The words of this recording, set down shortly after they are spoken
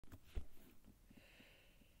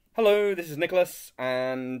Hello, this is Nicholas,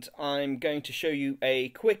 and I'm going to show you a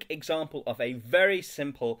quick example of a very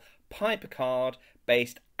simple PyperCard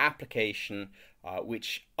based application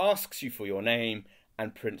which asks you for your name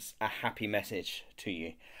and prints a happy message to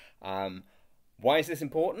you. Why is this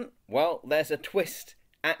important? Well, there's a twist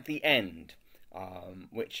at the end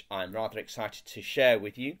which I'm rather excited to share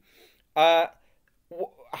with you.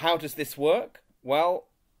 How does this work? Well,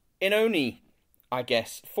 in only I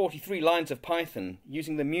guess 43 lines of Python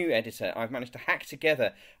using the Mu editor, I've managed to hack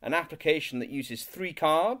together an application that uses 3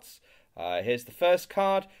 cards. Here's the first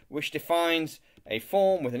card, which defines a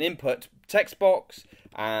form with an input text box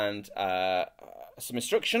and some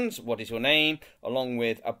instructions. What is your name? Along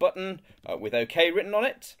with a button with OK written on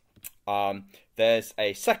it. There's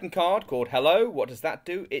a second card called Hello. What does that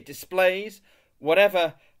do? It displays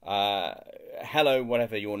whatever hello,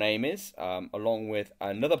 whatever your name is, along with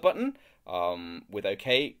another button with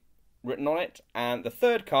OK written on it, and the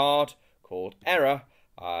third card called Error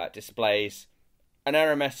displays an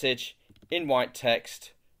error message in white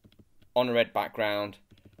text on a red background,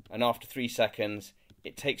 and after 3 seconds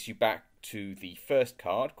it takes you back to the first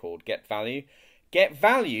card called Get Value. Get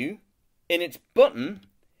Value in its button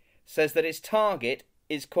says that its target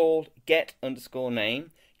is called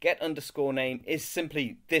get_name. Get_name is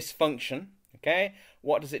simply this function. Okay,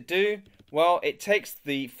 what does it do? Well, it takes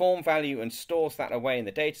the form value and stores that away in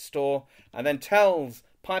the data store, and then tells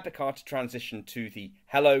PyperCard to transition to the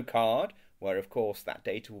hello card, where of course that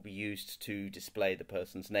data will be used to display the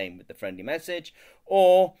person's name with the friendly message,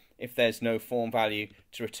 or if there's no form value,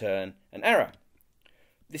 to return an error.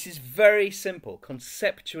 This is very simple,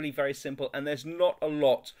 conceptually very simple, and there's not a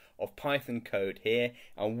lot of Python code here,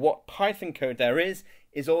 and what Python code there is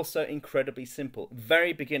also incredibly simple.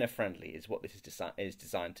 Very beginner friendly is what this is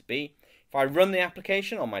designed to be. If I run the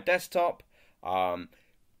application on my desktop,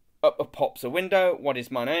 up pops a window. What is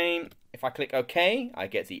my name? If I click OK, I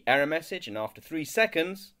get the error message, and after 3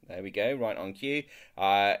 seconds, there we go, right on cue,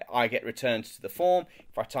 I get returned to the form.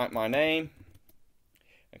 If I type my name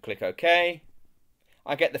and click OK,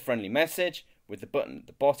 I get the friendly message with the button at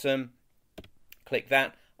the bottom. Click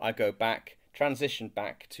that, I go back, transition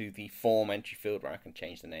back to the form entry field where I can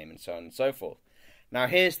change the name and so on and so forth. Now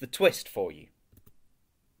here's the twist for you.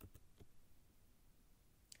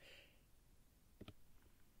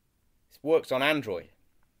 This works on Android.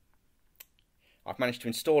 I've managed to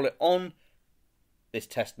install it on this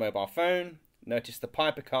test mobile phone. Notice the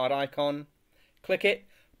PyperCard icon. Click it.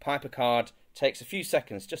 PyperCard takes a few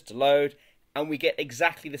seconds just to load, and we get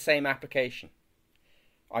exactly the same application.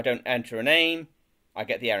 I don't enter a name, I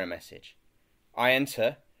get the error message. I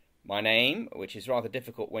enter my name, which is rather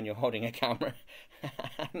difficult when you're holding a camera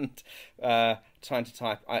and trying to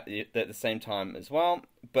type at the same time as well,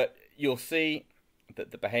 but you'll see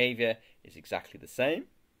that the behavior is exactly the same.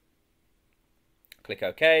 Click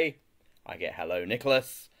OK, I get hello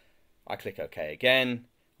Nicholas. I click OK again,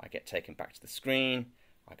 I get taken back to the screen.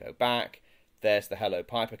 I go back, there's the Hello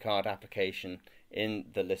PyperCard application in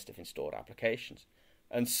the list of installed applications.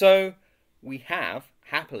 And so we have,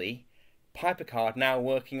 happily, PyperCard now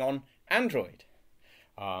working on Android.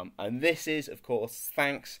 And this is, of course,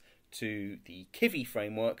 thanks to the Kivy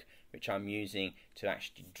framework, which I'm using to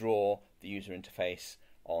actually draw the user interface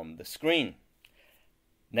on the screen.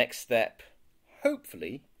 Next step,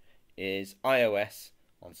 hopefully, is iOS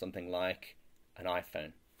on something like an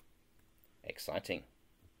iPhone. Exciting.